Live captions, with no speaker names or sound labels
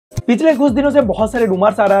पिछले कुछ दिनों से बहुत सारे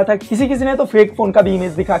रूमर्स आ रहा था, किसी ने तो फेक फोन का भी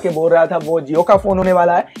इमेज दिखा के बोल रहा था वो जियो का फोन होने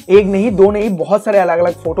वाला है। एक नहीं दो नहीं बहुत सारे अलग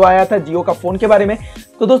अलग फोटो आया था जियो का फोन के बारे में।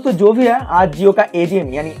 तो दोस्तों जो भी है, आज जियो का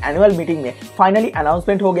एजीएम यानी एनुअल मीटिंग में फाइनली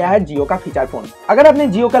अनाउंसमेंट हो गया है जियो का फीचर फोन। अगर आपने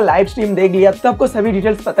जियो का लाइव स्ट्रीम देख लिया तो आपको सभी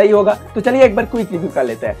डिटेल्स पता ही होगा, तो चलिए एक बार क्विक रिव्यू कर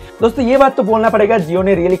लेते हैं। दोस्तों ये बात तो बोलना पड़ेगा, जियो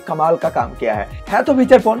ने रियली कमाल का काम किया है तो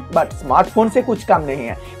फीचर फोन बट स्मार्टफोन से कुछ काम नहीं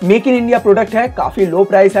है। मेक इन इंडिया प्रोडक्ट है, काफी लो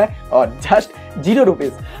प्राइस है और जस्ट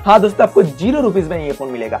 ₹0। हाँ दोस्तों, आपको ₹0 में ये फोन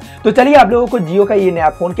मिलेगा। तो चलिए आप लोगों को जियो का ये नया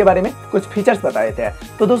फोन के बारे में कुछ फीचर्स बता देते हैं।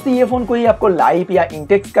 तो दोस्तों ये फोन कोई आपको लाइव या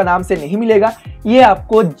इंटेक्स का नाम से नहीं मिलेगा, ये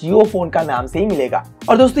आपको जियो फोन का नाम से ही मिलेगा।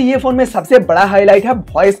 और दोस्तों ये फोन में सबसे बड़ा हाईलाइट है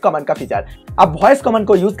वॉइस कमांड का फीचर। आप वॉइस कमांड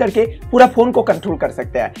को यूज करके पूरा फोन को कंट्रोल कर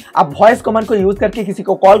सकते हैं। आप वॉइस कमांड को यूज करके किसी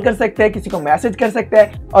को कॉल कर सकते हैं, किसी को मैसेज कर सकते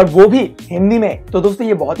हैं, और वो भी हिंदी में। तो दोस्तों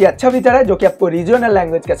ये बहुत ही अच्छा फीचर है जो कि आपको रीजनल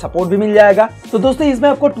लैंग्वेज का सपोर्ट भी मिल जाएगा। तो दोस्तों इसमें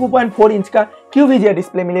आपको 2.4 इंच का QVGA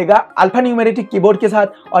डिस्प्ले मिलेगा अल्फान्यूमेरिक कीबोर्ड के साथ,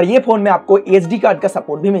 और ये फोन में आपको SD कार्ड का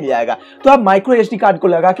सपोर्ट भी मिल जाएगा। तो आप माइक्रो SD कार्ड को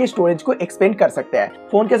लगा के स्टोरेज को एक्सपेंड कर सकते हैं।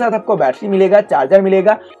 फोन के साथ आपको बैटरी मिलेगा, चार्जर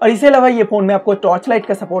मिलेगा, और इसके अलावा ये फोन में आपको टॉर्चलाइट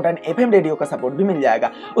का सपोर्ट एंड FM रेडियो का सपोर्ट भी मिल जाएगा।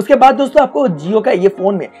 उसके बाद दोस्तों आपको जियो का ये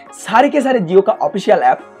फोन में सारे के सारे जियो का ऑफिशियल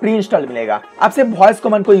ऐप प्री इंस्टॉल मिलेगा। आप सिर्फ वॉइस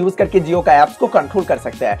कमांड को यूज करके जियो का ऐप्स को कंट्रोल कर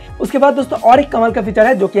सकते हैं। उसके बाद दोस्तों और एक कमाल का फीचर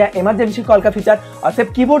है जो कि है इमरजेंसी कॉल का फीचर। और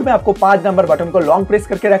सिर्फ कीबोर्ड में आपको 5 नंबर बटन को लॉन्ग प्रेस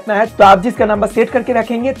करके रखना है, तो आप जिसका नंबर सेट करके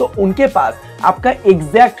रखेंगे तो उनके पास आपका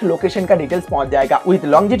एग्जैक्ट लोकेशन का डिटेल्स पहुंच जाएगा with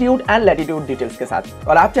longitude and latitude details के साथ।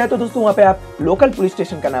 और आप चाहे तो दोस्तों वहां पे आप लोकल पुलिस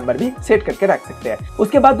स्टेशन का नंबर भी सेट करके रख सकते हैं।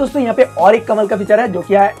 उसके बाद दोस्तों यहाँ पे और एक कमाल का फीचर है जो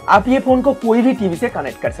कि है आप ये फोन को कोई भी टीवी से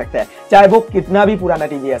कनेक्ट कर सकते हैं, चाहे वो कितना भी पुराना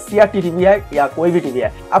टीवी है, CRT टीवी है या कोई भी टीवी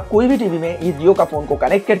है। आप कोई भी टीवी में ये जियो का फोन को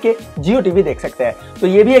कनेक्ट करके जियो टीवी देख सकते हैं। तो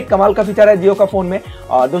ये भी एक कमाल का फीचर है जियो का फोन में।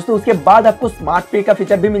 और दोस्तों उसके बाद आपको स्मार्ट पे का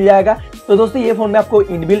फीचर भी मिल जाएगा। तो दोस्तों ये फोन में आपको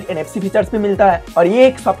इनबिल्ट NFC फीचर्स भी मिलता है, और ये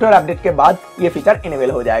एक सॉफ्टवेयर अपडेट के बाद ये फीचर इनेबल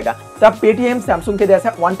हो जाएगा। तो आप पेटीएम सैमसंग के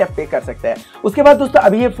जैसा 1 टैप पे कर सकते हैं। उसके बाद दोस्तों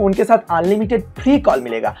अभी ये फोन के साथ अनलिमिटेड फ्री कॉल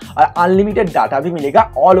मिलेगा और अनलिमिटेड डाटा भी मिलेगा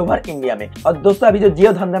ऑल ओवर इंडिया में। और दोस्तों अभी जो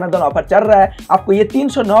जियो धन ऑफर चल रहा है, आपको ये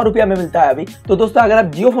 309 रुपया में मिलता है अभी। तो दोस्तों अगर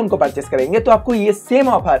आप जियो फोन को परचेस करेंगे तो आपको ये same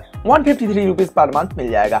offer 153 rupees per month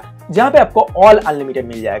मिल जाएगा, जहां पे आपको ऑल अनलिमिटेड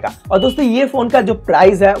मिल जाएगा। और दोस्तों ये फोन का जो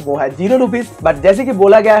प्राइस है वो है ₹0, बट जैसे कि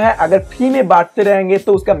बोला गया है अगर फ्री में बांटते रहेंगे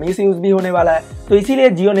तो उसका मिस यूज भी होने वाला है। तो इसीलिए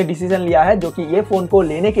जियो ने डिसीजन लिया है जो कि ये फोन को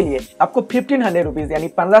लेने के लिए आपको 1500 रुपीज यानी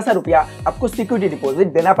 1500 रुपया आपको सिक्योरिटी डिपॉजिट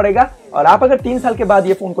देना पड़ेगा। और आप अगर 3 साल के बाद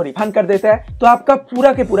ये फोन को रिफंड कर देते हैं तो आपका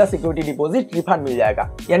पूरा के पूरा सिक्योरिटी डिपॉजिट रिफंड मिल जाएगा।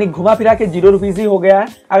 यानी घुमा फिरा के ₹0 ही हो गया है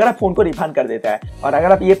अगर आप फोन को रिफंड कर देते हैं। और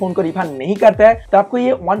अगर आप ये फोन को रिफंड नहीं करते हैं तो आपको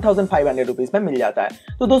ये 1500 रुपीज में मिल जाता है।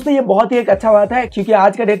 तो दोस्तों ये बहुत ही एक अच्छा बात है, क्योंकि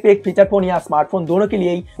आज का डेट पे एक फीचर फोन या स्मार्टफोन दोनों के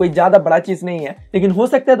लिए कोई ज्यादा बड़ा चीज नहीं है, लेकिन हो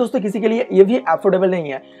सकता है दोस्तों किसी के लिए ये भी अफोर्डेबल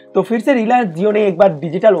नहीं है। तो फिर से रिलायंस जियो ने एक बार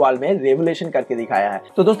डिजिटल वर्ल्ड में रेवोल्यूशन करके दिखाया है।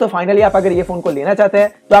 तो दोस्तों फाइनली आप अगर ये फोन को लेना चाहते हैं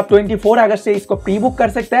तो आप 24 अगस्त से इसको प्री बुक कर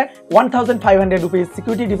सकते हैं 1500 रुपीज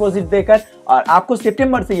सिक्योरिटी डिपॉजिट देकर, और आपको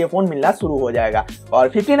सितंबर से ये फोन मिलना शुरू हो जाएगा। और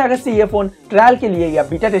 15 अगस्त से ये फोन ट्रायल के लिए या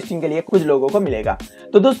बीटा टेस्टिंग के लिए कुछ लोगों को मिलेगा।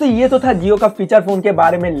 तो दोस्तों ये तो था जियो का फीचर फोन के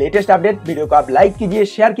बारे में लेटेस्ट अपडेट। वीडियो को आप लाइक कीजिए,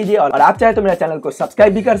 शेयर कीजिए, और आप चाहे तो मेरा चैनल को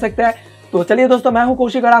सब्सक्राइब भी कर सकते हैं। तो चलिए दोस्तों, मैं हूं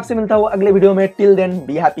कौशिक और आपसे मिलता हूं अगले वीडियो में। Till then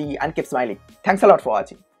be happy and keep smiling. Thanks a lot for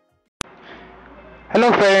watching. Hello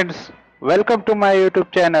friends, welcome to my YouTube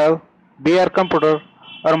channel BR computer,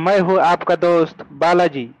 और मैं हूं आपका दोस्त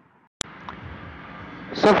बालाजी।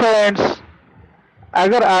 सो फ्रेंड्स,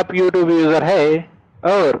 अगर आप यूट्यूब यूज़र है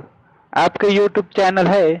और आपके यूट्यूब चैनल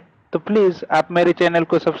है तो प्लीज़ आप मेरे चैनल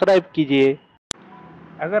को सब्सक्राइब कीजिए।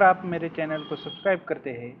 अगर आप मेरे चैनल को सब्सक्राइब करते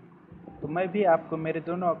हैं तो मैं भी आपको मेरे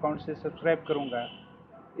दोनों अकाउंट से सब्सक्राइब करूंगा।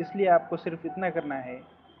 इसलिए आपको सिर्फ इतना करना है,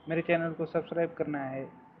 मेरे चैनल को सब्सक्राइब करना है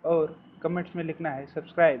और कमेंट्स में लिखना है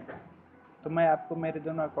सब्सक्राइब, तो मैं आपको मेरे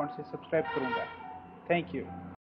दोनों अकाउंट से सब्सक्राइब करूंगा। Thank you.